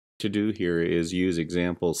to do here is use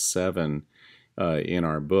example 7 in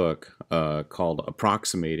our book called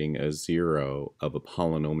approximating a zero of a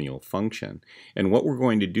polynomial function. And what we're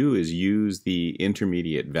going to do is use the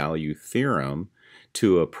intermediate value theorem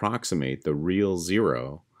to approximate the real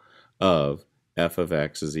zero of f of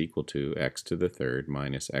x is equal to x to the third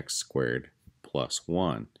minus x squared plus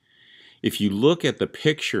 1. If you look at the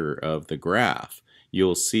picture of the graph,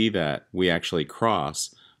 you'll see that we actually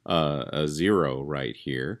cross a zero right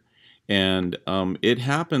here. And it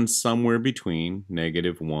happens somewhere between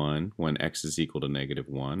 -1 when x is equal to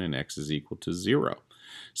 -1 and x is equal to 0.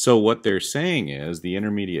 So what they're saying is, the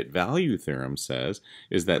intermediate value theorem says,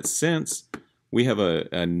 is that since we have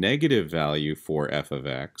a negative value for f of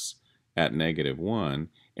x at -1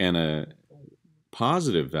 and a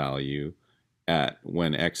positive value at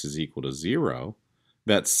when x is equal to 0,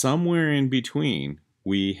 that somewhere in between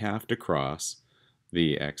we have to cross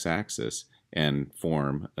the x-axis and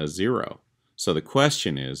form a 0. So the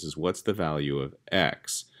question is what's the value of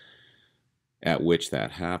x at which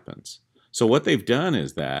that happens? So what they've done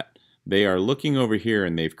is that they are looking over here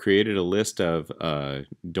and they've created a list of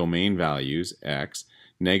domain values, x,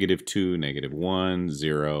 -2, -1,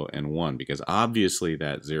 0, and 1, because obviously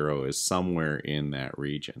that 0 is somewhere in that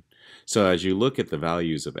region. So as you look at the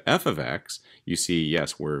values of f of x, you see,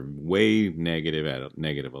 yes, we're way negative at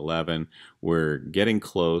 -11, we're getting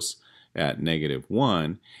close at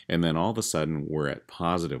 -1, and then all of a sudden we're at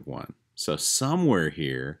 +1. So somewhere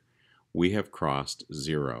here we have crossed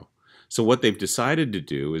 0. So what they've decided to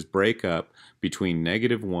do is break up between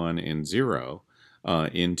 -1 and 0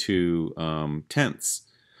 into tenths.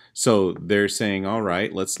 So they're saying, all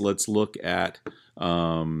right, let's look at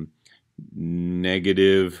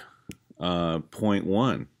negative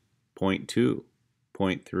 0.1, 0.2,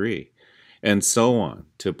 0.3, and so on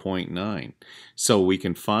to 0.9. So we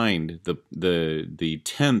can find the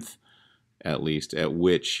tenth, at least, at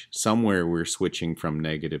which somewhere we're switching from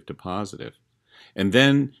negative to positive. And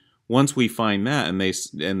then once we find that,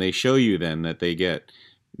 and they show you then that they get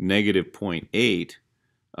 -0.8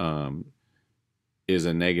 is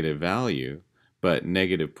a negative value, but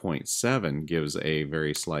 -0.7 gives a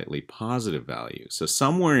very slightly positive value. So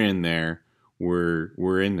somewhere in there,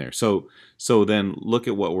 we're in there. So then look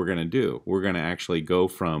at what we're going to do. We're going to actually go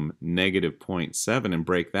from -0.7 and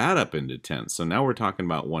break that up into tenths. So now we're talking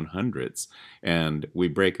about 1/100ths, and we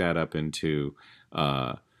break that up into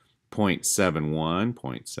 0.71,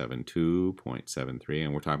 0.72, 0.73,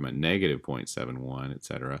 and we're talking about -0.71,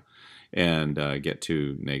 etc., and get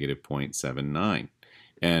to -0.79.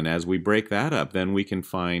 And as we break that up, then we can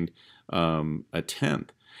find a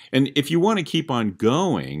tenth. And if you want to keep on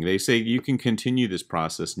going, they say you can continue this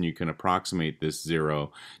process and you can approximate this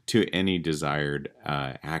 0 to any desired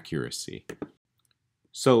accuracy.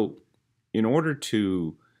 So in order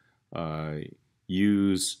to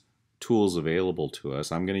use tools available to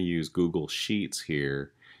us, I'm going to use Google Sheets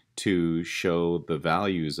here to show the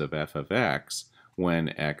values of f of x when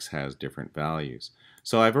x has different values.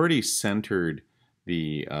 So I've already centered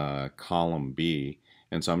the column B,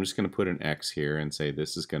 and so I'm just going to put an x here and say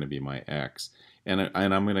this is going to be my x. And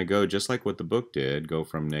I'm going to go just like what the book did, go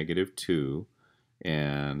from -2,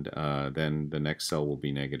 and then the next cell will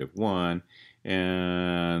be -1,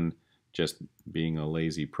 and just being a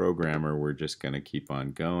lazy programmer, we're just going to keep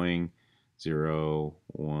on going, 0,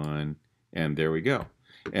 1, and there we go.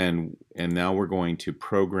 And now we're going to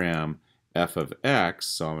program f of x,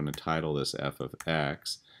 so I'm going to title this f of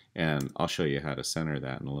x, and I'll show you how to center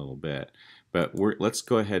that in a little bit. But let's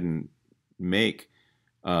go ahead and make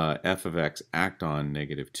f of x act on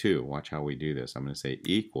 -2. Watch how we do this. I'm going to say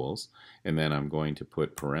equals, and then I'm going to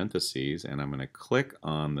put parentheses, and I'm going to click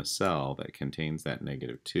on the cell that contains that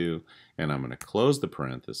 -2, and I'm going to close the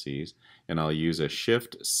parentheses, and I'll use a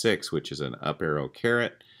Shift-6, which is an up arrow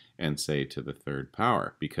caret, and say to the third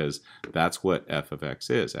power, because that's what f of x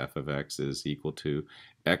is. F of x is equal to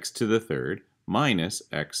x to the third minus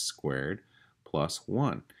x squared plus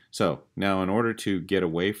 1. So now in order to get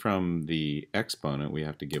away from the exponent, we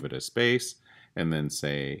have to give it a space and then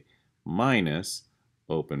say minus,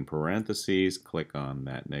 open parentheses, click on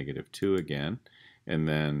that -2 again, and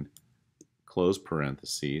then close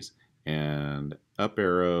parentheses, and up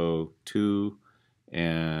arrow 2,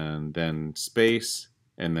 and then space,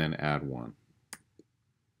 and then add 1.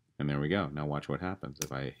 And there we go. Now watch what happens.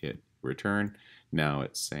 If I hit return, now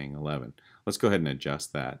it's saying 11. Let's go ahead and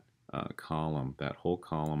adjust that column, that whole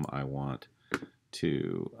column I want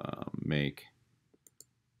to make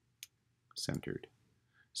centered.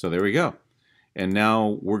 So there we go. And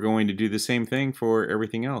now we're going to do the same thing for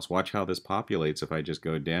everything else. Watch how this populates if I just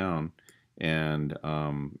go down and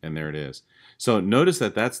there it is. So notice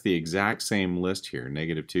that that's the exact same list here.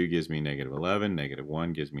 -2 gives me -11,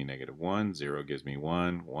 -1 gives me -1, 0 gives me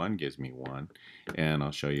 1, 1 gives me 1, and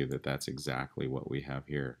I'll show you that that's exactly what we have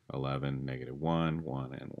here, 11, -1,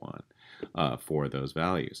 1, and 1 for those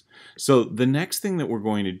values. So the next thing that we're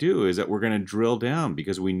going to do is that we're going to drill down,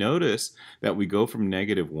 because we notice that we go from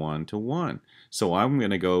 -1 to 1. So I'm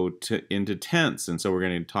going to go into tenths, and so we're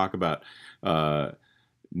going to talk about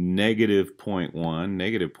 -0.1,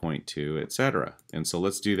 -0.2, etc. And so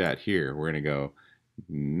let's do that here. We're going to go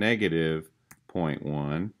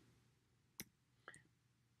 -0.1,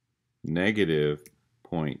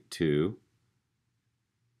 -0.2,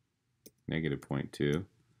 -0.2,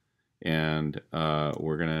 and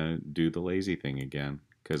we're going to do the lazy thing again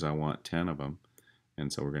because I want 10 of them.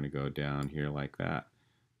 And so we're going to go down here like that.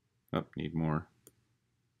 Oh, need more.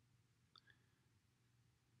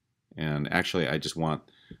 And actually, I just want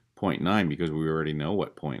 0.9 because we already know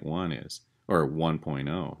what 0.1 is, or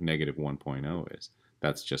 1.0, -1.0 is.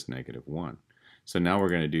 That's just -1. So now we're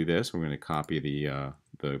going to do this. We're going to copy the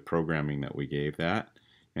programming that we gave that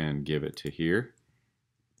and give it to here.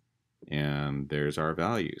 And there's our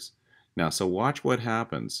values. Now, so watch what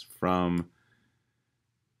happens from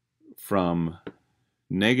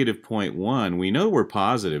 -0.1. We know we're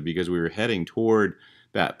positive because we were heading toward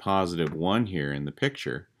that +1 here in the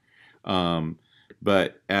picture.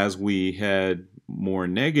 But as we head more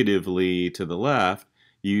negatively to the left,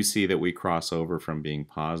 you see that we cross over from being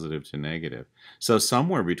positive to negative. So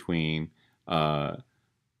somewhere between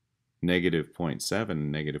 -0.7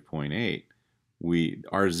 and -0.8,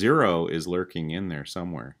 our 0 is lurking in there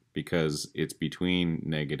somewhere because it's between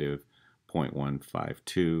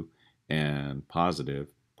 -0.152 and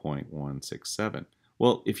 +0.167.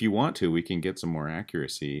 Well, if you want to, we can get some more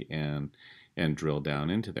accuracy and drill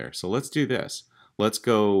down into there. So let's do this. Let's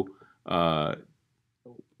go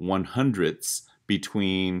 1/100ths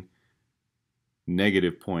between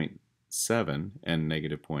 -0.7 and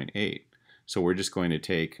 -0.8. So we're just going to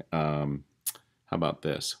take, how about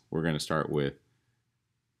this? We're going to start with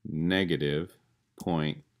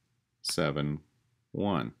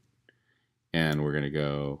 -0.71, and we're going to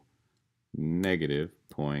go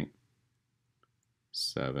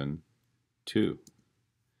 -0.72.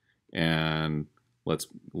 And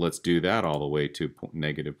let's do that all the way to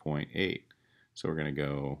 -0.8. So we're going to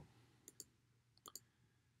go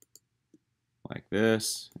like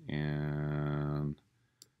this, and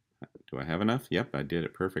do I have enough? Yep, I did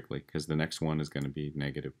it perfectly, because the next one is going to be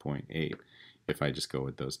 -0.8 if I just go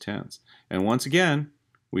with those tenths. And once again,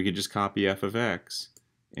 we could just copy f of x,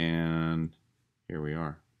 and here we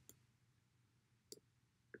are.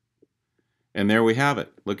 And there we have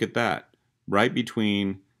it. Look at that. Right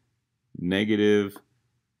between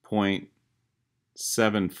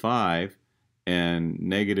 -0.75 and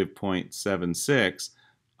 -0.76,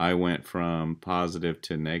 I went from positive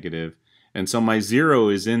to negative. And so my 0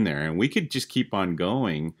 is in there. And we could just keep on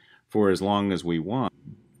going for as long as we want.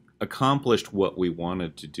 Accomplished what we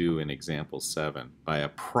wanted to do in example 7 by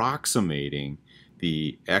approximating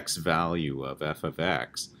the x value of f of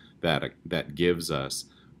x that gives us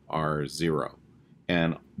our 0.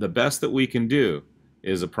 And the best that we can do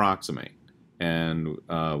is approximate. And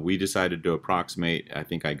we decided to approximate. I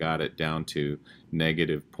think I got it down to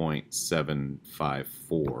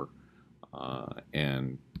 -0.754.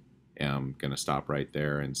 And I'm going to stop right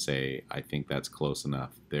there and say I think that's close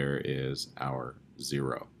enough. There is our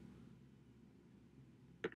 0.